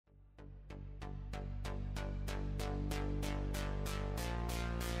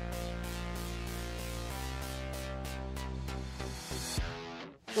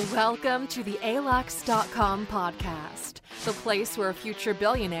Welcome to the alux.com podcast, the place where future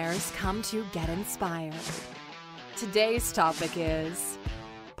billionaires come to get inspired. Today's topic is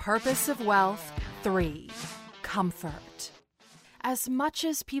Purpose of Wealth 3, Comfort. As much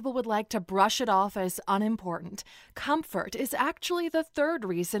as people would like to brush it off as unimportant, comfort is actually the third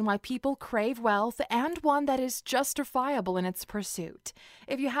reason why people crave wealth and one that is justifiable in its pursuit.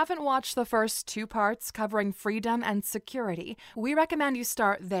 If you haven't watched the first two parts covering freedom and security, we recommend you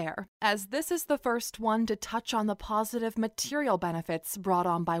start there, as this is the first one to touch on the positive material benefits brought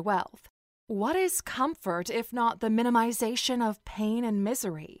on by wealth. What is comfort if not the minimization of pain and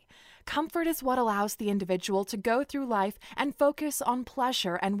misery? Comfort is what allows the individual to go through life and focus on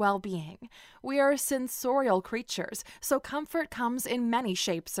pleasure and well-being. We are sensorial creatures, so comfort comes in many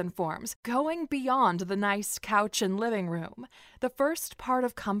shapes and forms, going beyond the nice couch and living room. The first part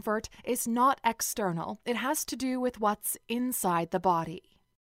of comfort is not external. It has to do with what's inside the body.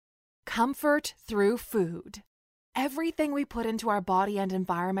 Comfort through food. Everything we put into our body and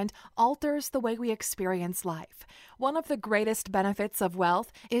environment alters the way we experience life. One of the greatest benefits of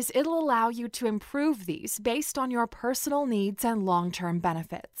wealth is it'll allow you to improve these based on your personal needs and long-term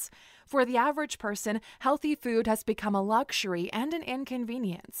benefits. For the average person, healthy food has become a luxury and an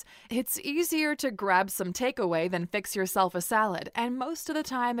inconvenience. It's easier to grab some takeaway than fix yourself a salad, and most of the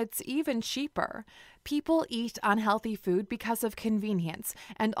time it's even cheaper. People eat unhealthy food because of convenience,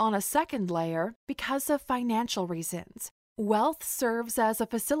 and on a second layer, because of financial reasons. Wealth serves as a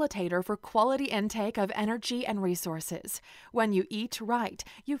facilitator for quality intake of energy and resources. When you eat right,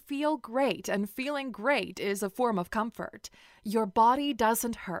 you feel great, and feeling great is a form of comfort. Your body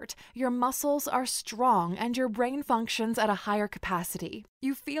doesn't hurt, your muscles are strong, and your brain functions at a higher capacity.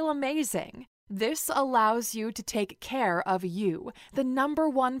 You feel amazing. This allows you to take care of you, the number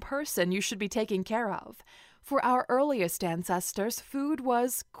one person you should be taking care of. For our earliest ancestors, food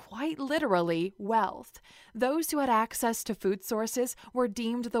was quite literally wealth. Those who had access to food sources were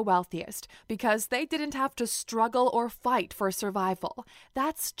deemed the wealthiest because they didn't have to struggle or fight for survival.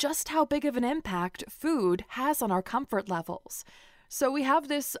 That's just how big of an impact food has on our comfort levels. So we have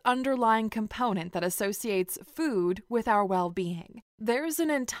this underlying component that associates food with our well-being. There's an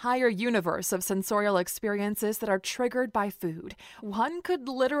entire universe of sensorial experiences that are triggered by food. One could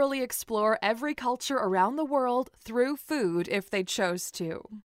literally explore every culture around the world through food if they chose to.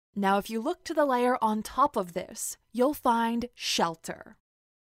 Now, if you look to the layer on top of this, you'll find shelter.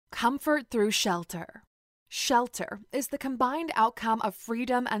 Comfort through shelter. Shelter is the combined outcome of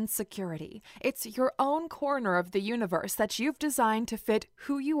freedom and security. It's your own corner of the universe that you've designed to fit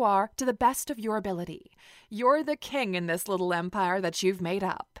who you are to the best of your ability. You're the king in this little empire that you've made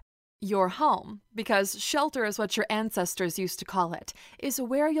up. Your home, because shelter is what your ancestors used to call it, is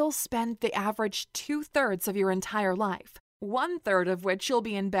where you'll spend the average 2/3 of your entire life, 1/3 of which you'll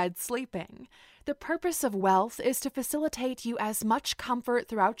be in bed sleeping. The purpose of wealth is to facilitate you as much comfort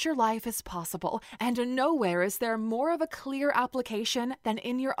throughout your life as possible, and nowhere is there more of a clear application than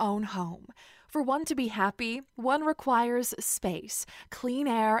in your own home. For one to be happy, one requires space, clean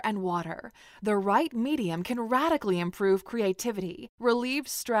air, and water. The right medium can radically improve creativity, relieve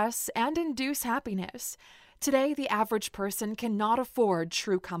stress, and induce happiness. Today, the average person cannot afford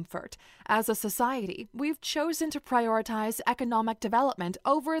true comfort. As a society, we've chosen to prioritize economic development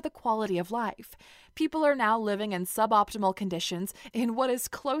over the quality of life. People are now living in suboptimal conditions in what is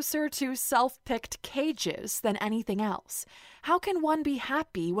closer to self-picked cages than anything else. How can one be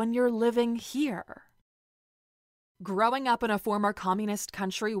happy when you're living here? Growing up in a former communist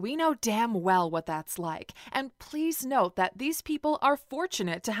country, we know damn well what that's like. And please note that these people are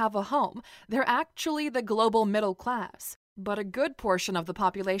fortunate to have a home. They're actually the global middle class. But a good portion of the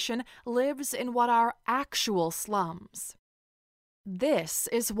population lives in what are actual slums. This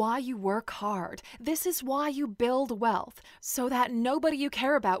is why you work hard. This is why you build wealth, so that nobody you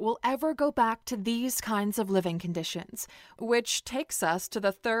care about will ever go back to these kinds of living conditions. Which takes us to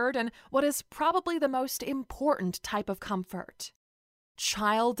the third and what is probably the most important type of comfort: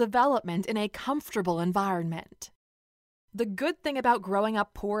 child development in a comfortable environment. The good thing about growing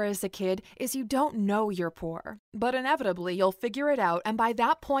up poor as a kid is you don't know you're poor. But inevitably, you'll figure it out, and by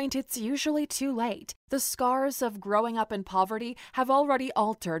that point, it's usually too late. The scars of growing up in poverty have already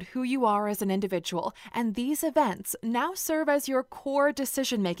altered who you are as an individual, and these events now serve as your core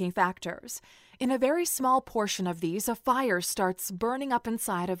decision-making factors. In a very small portion of these, a fire starts burning up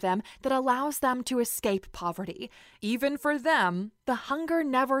inside of them that allows them to escape poverty. Even for them, the hunger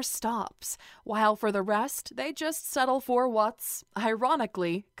never stops, while for the rest, they just settle for what's,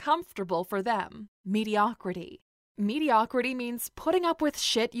 ironically, comfortable for them: mediocrity. Mediocrity means putting up with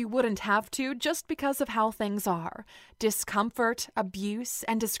shit you wouldn't have to just because of how things are. Discomfort, abuse,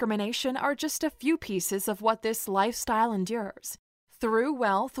 and discrimination are just a few pieces of what this lifestyle endures. Through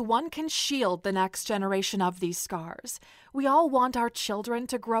wealth, one can shield the next generation of these scars. We all want our children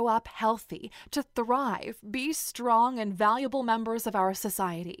to grow up healthy, to thrive, be strong and valuable members of our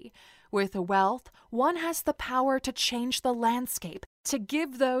society. With wealth, one has the power to change the landscape, to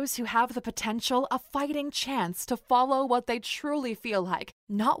give those who have the potential a fighting chance to follow what they truly feel like,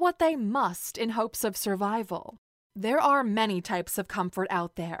 not what they must in hopes of survival. There are many types of comfort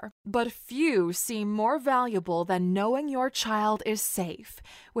out there, but few seem more valuable than knowing your child is safe,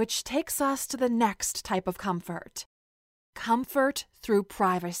 which takes us to the next type of comfort. Comfort through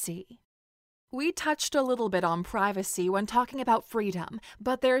privacy. We touched a little bit on privacy when talking about freedom,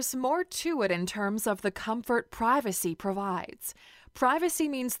 but there's more to it in terms of the comfort privacy provides. Privacy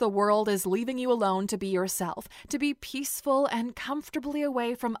means the world is leaving you alone to be yourself, to be peaceful and comfortably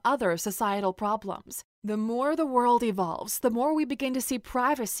away from other societal problems. The more the world evolves, the more we begin to see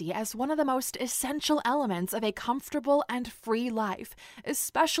privacy as one of the most essential elements of a comfortable and free life,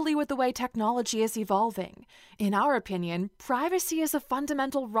 especially with the way technology is evolving. In our opinion, privacy is a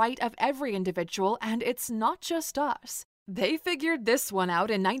fundamental right of every individual, and it's not just us. They figured this one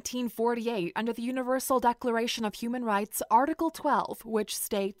out in 1948 under the Universal Declaration of Human Rights, Article 12, which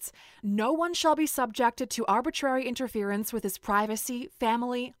states, "No one shall be subjected to arbitrary interference with his privacy,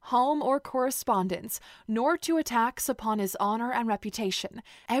 family, home, or correspondence, nor to attacks upon his honor and reputation.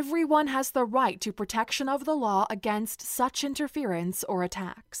 Everyone has the right to protection of the law against such interference or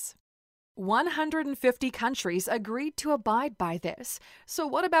attacks." 150 countries agreed to abide by this. So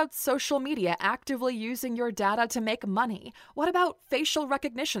what about social media actively using your data to make money? What about facial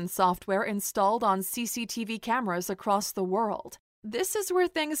recognition software installed on CCTV cameras across the world? This is where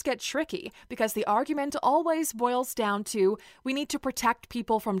things get tricky, because the argument always boils down to, we need to protect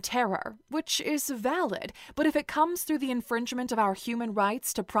people from terror, which is valid, but if it comes through the infringement of our human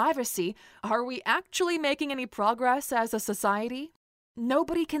rights to privacy, are we actually making any progress as a society?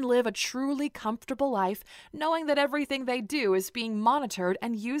 Nobody can live a truly comfortable life knowing that everything they do is being monitored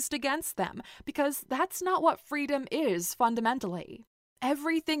and used against them, because that's not what freedom is fundamentally.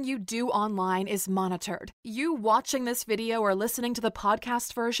 Everything you do online is monitored. You watching this video or listening to the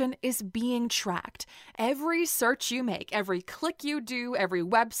podcast version is being tracked. Every search you make, every click you do, every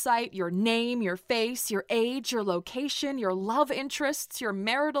website, your name, your face, your age, your location, your love interests, your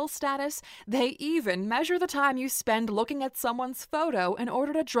marital status, they even measure the time you spend looking at someone's photo in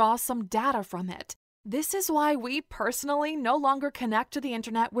order to draw some data from it. This is why we personally no longer connect to the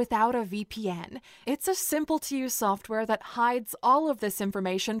internet without a VPN. It's a simple-to-use software that hides all of this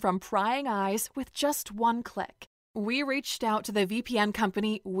information from prying eyes with just one click. We reached out to the VPN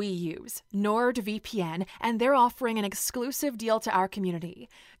company we use, NordVPN, and they're offering an exclusive deal to our community.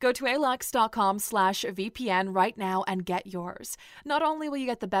 Go to alux.com/VPN right now and get yours. Not only will you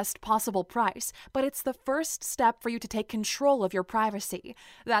get the best possible price, but it's the first step for you to take control of your privacy.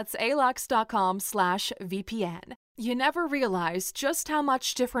 That's alux.com/VPN. You never realize just how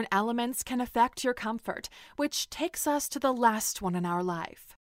much different elements can affect your comfort, which takes us to the last one in our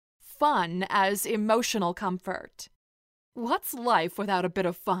life. Fun as emotional comfort. What's life without a bit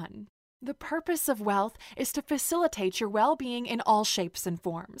of fun? The purpose of wealth is to facilitate your well-being in all shapes and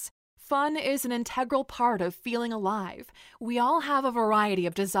forms. Fun is an integral part of feeling alive. We all have a variety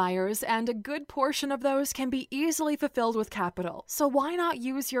of desires, and a good portion of those can be easily fulfilled with capital. So why not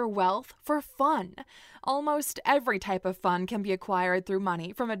use your wealth for fun? Almost every type of fun can be acquired through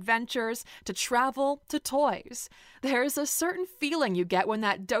money, from adventures to travel to toys. There's a certain feeling you get when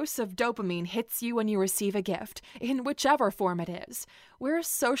that dose of dopamine hits you when you receive a gift, in whichever form it is. We're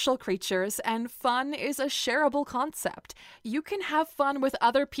social creatures, and fun is a shareable concept. You can have fun with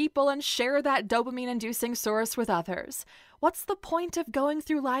other people and share that dopamine-inducing source with others. What's the point of going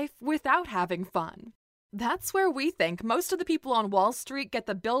through life without having fun? That's where we think most of the people on Wall Street get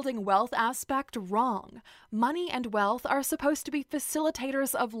the building wealth aspect wrong. Money and wealth are supposed to be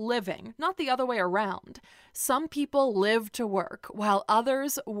facilitators of living, not the other way around. Some people live to work, while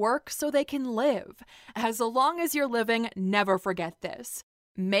others work so they can live. As long as you're living, never forget this.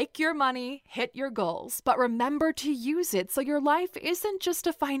 Make your money, hit your goals, but remember to use it so your life isn't just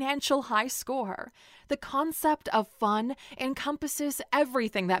a financial high score. The concept of fun encompasses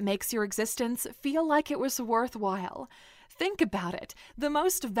everything that makes your existence feel like it was worthwhile. Think about it. The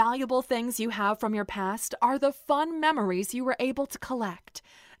most valuable things you have from your past are the fun memories you were able to collect.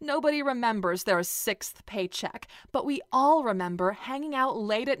 Nobody remembers their 6th paycheck, but we all remember hanging out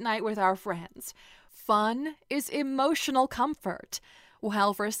late at night with our friends. Fun is emotional comfort.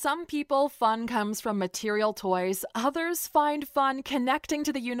 Well, for some people, fun comes from material toys. Others find fun connecting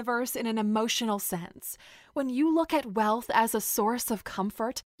to the universe in an emotional sense. When you look at wealth as a source of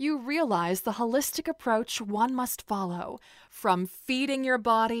comfort, you realize the holistic approach one must follow. From feeding your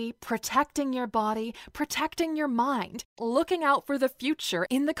body, protecting your mind, looking out for the future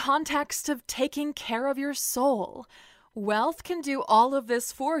in the context of taking care of your soul. Wealth can do all of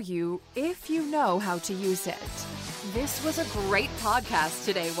this for you if you know how to use it. This was a great podcast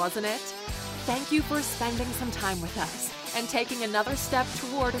today, wasn't it? Thank you for spending some time with us and taking another step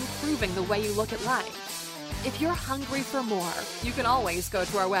toward improving the way you look at life. If you're hungry for more, you can always go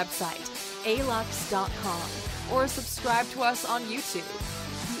to our website, alux.com, or subscribe to us on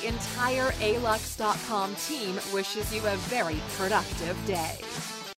YouTube. The entire alux.com team wishes you a very productive day.